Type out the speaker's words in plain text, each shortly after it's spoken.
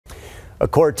A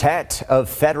quartet of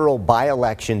federal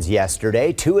by-elections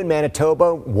yesterday, 2 in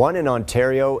Manitoba, 1 in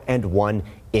Ontario, and 1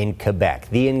 in Quebec.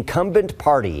 The incumbent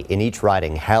party in each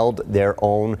riding held their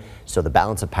own, so the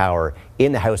balance of power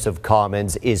in the House of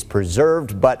Commons is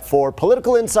preserved. But for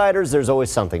political insiders, there's always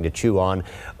something to chew on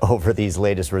over these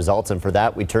latest results. And for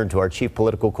that, we turn to our chief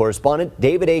political correspondent,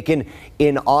 David Akin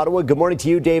in Ottawa. Good morning to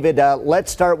you, David.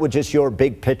 Let's start with just your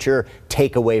big picture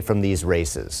takeaway from these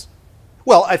races.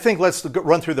 Well, I think let's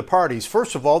run through the parties.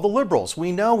 First of all, the Liberals.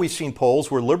 We know we've seen polls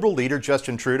where Liberal leader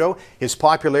Justin Trudeau, his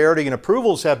popularity and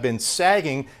approvals have been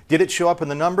sagging. Did it show up in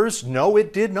the numbers? No,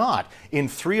 it did not. In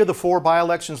 3 of the 4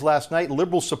 by-elections last night,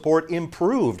 Liberal support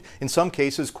improved, in some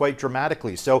cases quite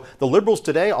dramatically. So the Liberals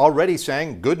today already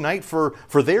saying good night for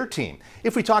their team.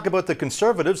 If we talk about the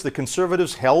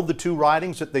Conservatives held the 2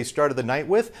 ridings that they started the night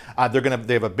with.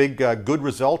 They have a big good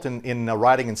result in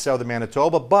riding in southern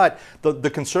Manitoba, but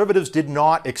the Conservatives did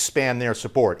not expand their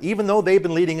support. Even though they've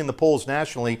been leading in the polls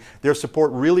nationally, their support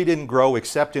really didn't grow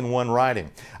except in 1 riding.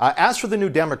 As for the New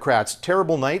Democrats,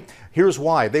 terrible night. Here's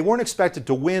why. They weren't expected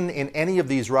to win in any of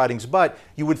these ridings, but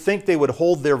you would think they would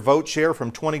hold their vote share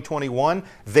from 2021.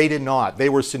 They did not. They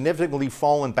were significantly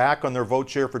fallen back on their vote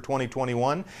share for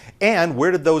 2021. And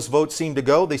where did those votes seem to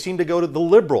go? They seem to go to the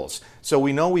Liberals. So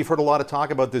we know we've heard a lot of talk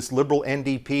about this Liberal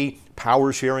NDP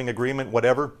power sharing agreement,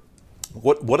 whatever.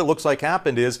 What it looks like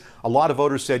happened is a lot of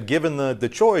voters said, given the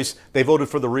choice, they voted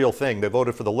for the real thing. They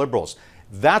voted for the Liberals.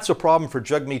 That's a problem for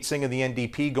Jagmeet Singh and the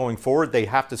NDP going forward. They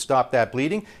have to stop that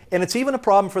bleeding. And it's even a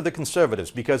problem for the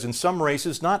Conservatives because in some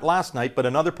races, not last night, but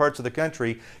in other parts of the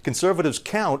country, Conservatives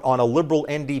count on a Liberal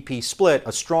NDP split,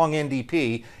 a strong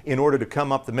NDP, in order to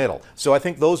come up the middle. So I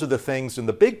think those are the things in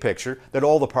the big picture that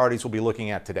all the parties will be looking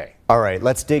at today. All right,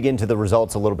 let's dig into the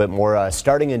results a little bit more,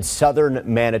 starting in southern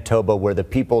Manitoba, where the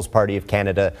People's Party of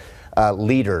Canada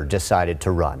leader decided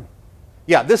to run.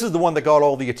 Yeah, this is the one that got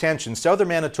all the attention. Southern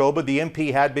Manitoba, the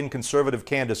MP had been Conservative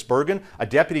Candice Bergen, a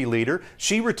deputy leader.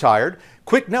 She retired.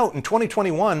 Quick note, in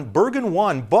 2021, Bergen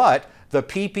won, but the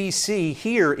PPC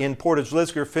here in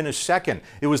Portage-Lisgar finished second.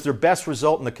 It was their best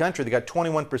result in the country. They got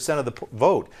 21% of the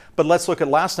vote. But let's look at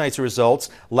last night's results.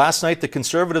 Last night, the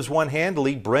Conservatives won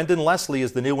handily. Brendan Leslie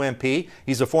is the new MP.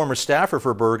 He's a former staffer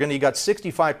for Bergen. He got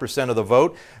 65% of the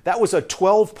vote. That was a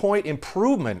 12-point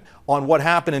improvement on what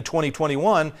happened in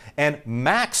 2021. And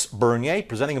Max Bernier,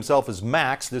 presenting himself as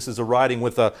Max, this is a riding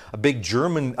with a big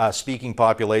German-speaking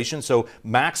population, so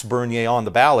Max Bernier on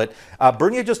the ballot.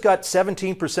 Bernier just got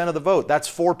 17% of the vote. That's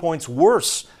 4 points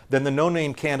worse than the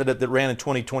no-name candidate that ran in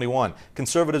 2021.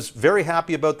 Conservatives very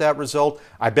happy about that result.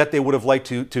 I bet they would have liked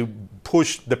to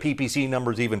push the PPC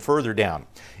numbers even further down.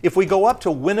 If we go up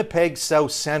to Winnipeg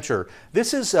South Centre,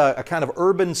 this is a kind of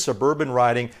urban-suburban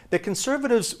riding that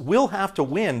Conservatives will have to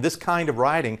win this kind of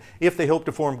riding if they hope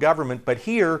to form government, but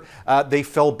here they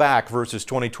fell back versus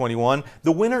 2021.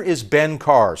 The winner is Ben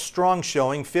Carr, strong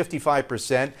showing,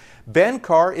 55%. Ben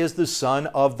Carr is the son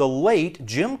of the late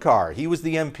Jim Carr. He was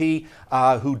the MP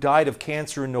who died of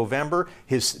cancer in November.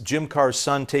 Jim Carr's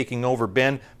son taking over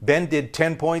Ben. Ben did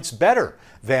 10 points better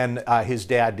than his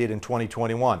dad did in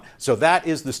 2021. So that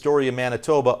is the story of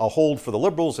Manitoba, a hold for the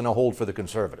Liberals and a hold for the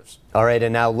Conservatives. All right,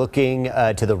 and now looking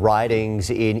to the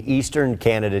ridings in Eastern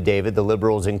Canada, David, the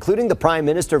Liberals, including the Prime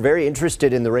Minister, very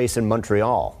interested in the race in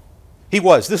Montreal. He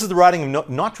was. This is the riding of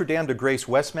Notre Dame de Grace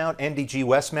Westmount, NDG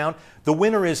Westmount. The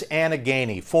winner is Anna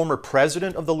Gainey, former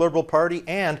president of the Liberal Party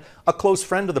and a close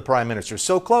friend of the Prime Minister.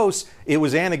 So close, it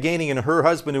was Anna Gainey and her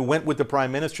husband who went with the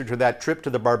Prime Minister to that trip to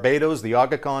the Barbados, the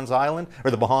Agacons Island, or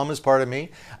the Bahamas, pardon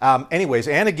me. Anyways,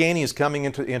 Anna Gainey is coming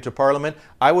into Parliament.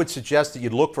 I would suggest that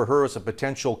you'd look for her as a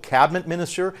potential cabinet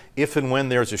minister if and when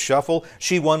there's a shuffle.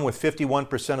 She won with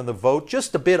 51% of the vote,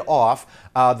 just a bit off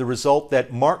the result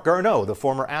that Marc Garneau, the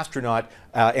former astronaut,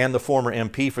 and the former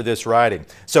MP for this riding.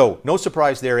 So no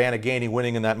surprise there, Anna Gainey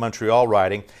winning in that Montreal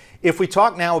riding. If we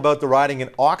talk now about the riding in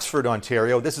Oxford,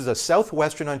 Ontario, this is a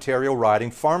southwestern Ontario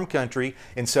riding, farm country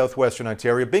in southwestern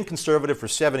Ontario, been Conservative for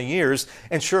 70 years,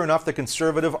 and sure enough, the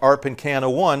Conservative Arpin Canna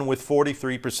won with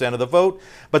 43% of the vote.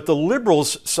 But the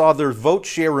Liberals saw their vote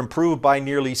share improve by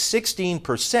nearly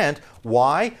 16%.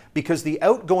 Why? Because the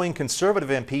outgoing Conservative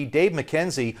MP, Dave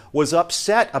McKenzie, was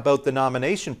upset about the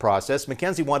nomination process.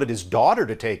 McKenzie wanted his daughter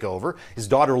to take over. His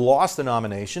daughter lost the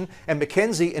nomination, and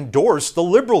McKenzie endorsed the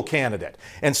Liberal candidate.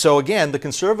 And so again, the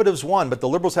Conservatives won, but the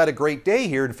Liberals had a great day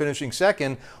here in finishing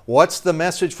second. What's the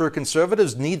message for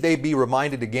Conservatives? Need they be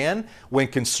reminded again? When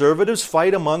Conservatives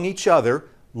fight among each other,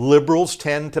 Liberals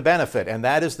tend to benefit, and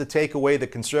that is the takeaway that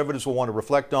Conservatives will want to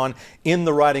reflect on in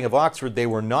the riding of Oxford. They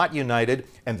were not united,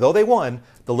 and though they won,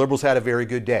 the Liberals had a very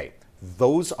good day.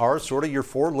 Those are sort of your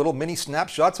 4 little mini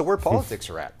snapshots of where politics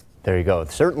are at. There you go.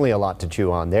 Certainly a lot to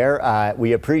chew on there.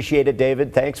 We appreciate it,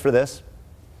 David. Thanks for this.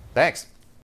 Thanks.